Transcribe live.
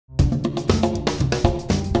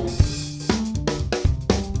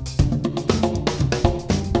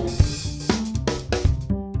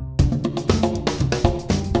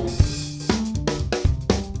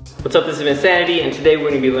What's up, this is VincaniTV, and today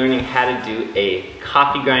we're going to be learning how to do a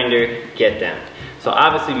coffee grinder get down. So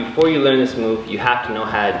obviously before you learn this move, you have to know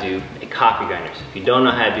how to do a coffee grinder. So if you don't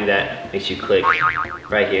know how to do that, make sure you click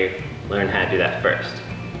right here, learn how to do that first.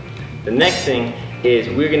 The next thing is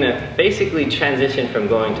we're going to basically transition from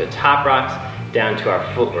going to top rocks down to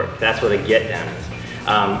our footwork. That's what a get down is.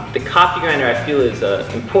 The coffee grinder, I feel, is an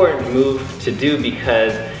important move to do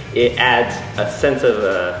because it adds a sense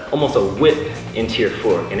of almost a whip into your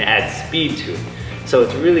fork, and it adds speed to it. So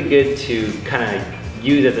it's really good to kind of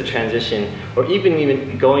use as a transition, or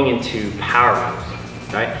even going into power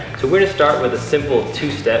moves, right? So we're gonna start with a simple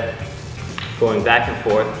two-step, going back and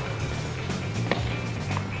forth,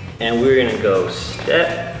 and we're gonna go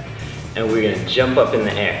step, and we're gonna jump up in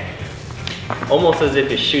the air, almost as if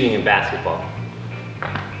you're shooting a basketball,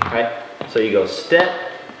 right? So you go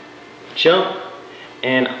step, jump,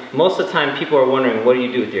 and most of the time people are wondering, what do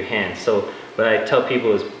you do with your hands? So what I tell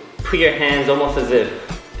people is put your hands almost as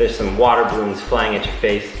if there's some water balloons flying at your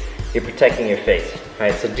face. You're protecting your face,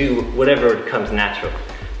 right? So do whatever comes natural.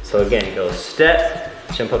 So again, go step,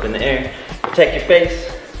 jump up in the air, protect your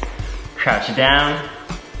face, crouch down,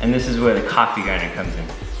 and this is where the coffee grinder comes in.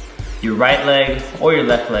 Your right leg or your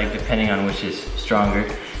left leg, depending on which is stronger,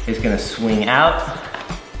 is gonna swing out,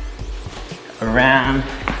 around,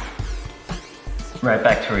 right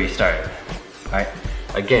back to where you started, all right?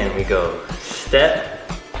 Again, we go step,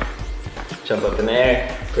 jump up in the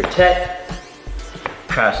air, protect,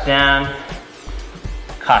 crouch down,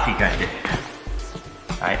 coffee grinder.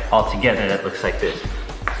 All right, all together that looks like this.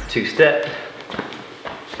 Two-step.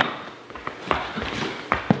 All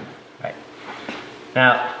right.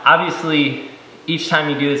 Now, obviously, each time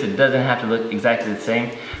you do this, it doesn't have to look exactly the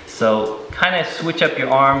same. So kind of switch up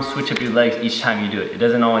your arms, switch up your legs each time you do it. It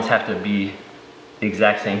doesn't always have to be the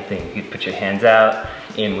exact same thing. You could put your hands out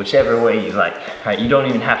in whichever way you like. Right? You don't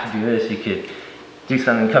even have to do this. You could do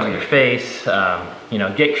something, cover your face, you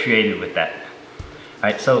know, get creative with that. All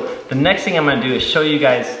right, so the next thing I'm gonna do is show you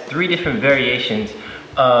guys 3 different variations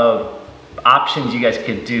of options you guys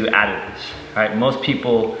could do out of this. All right, most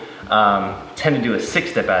people tend to do a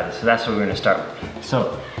 6-step out of this, so that's what we're gonna start with.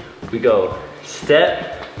 So we go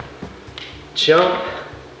step, jump,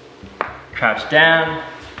 crouch down,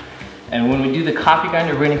 and when we do the coffee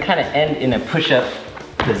grinder, we're gonna kind of end in a push-up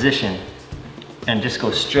position and just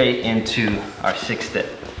go straight into our 6-step.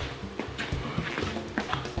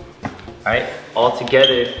 All right, all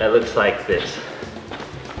together, that looks like this.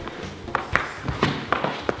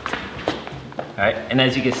 All right, and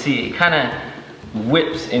as you can see, it kind of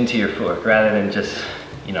whips into your fork rather than just,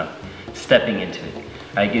 you know, stepping into it. All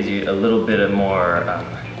right, it gives you a little bit of more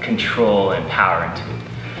control and power into it.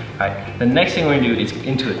 All right, the next thing we're gonna do is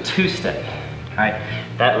into a 2-step. All right,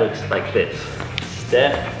 that looks like this.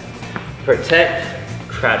 Step, protect,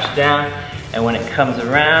 crouch down, and when it comes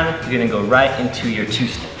around, you're gonna go right into your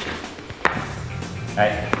 2-step. All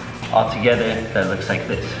right, all together, that looks like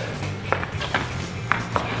this.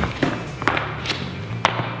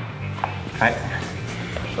 All right,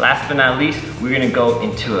 last but not least, we're gonna go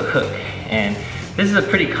into a hook. And this is a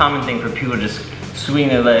pretty common thing for people to just swing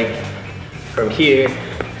their leg from here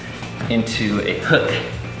into a hook.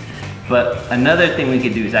 But another thing we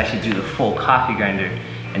could do is actually do the full coffee grinder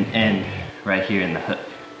and end right here in the hook.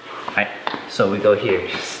 All right, so we go here,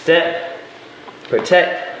 step,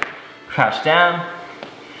 protect, crouch down,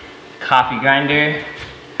 coffee grinder,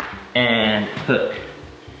 and hook.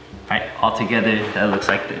 All right, all together, that looks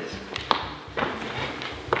like this.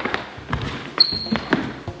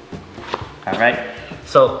 All right,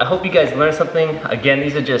 so I hope you guys learned something. Again,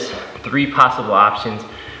 these are just 3 possible options.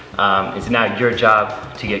 It's now your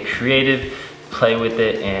job to get creative, play with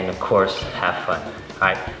it, and of course, have fun. All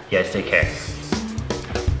right, you guys take care.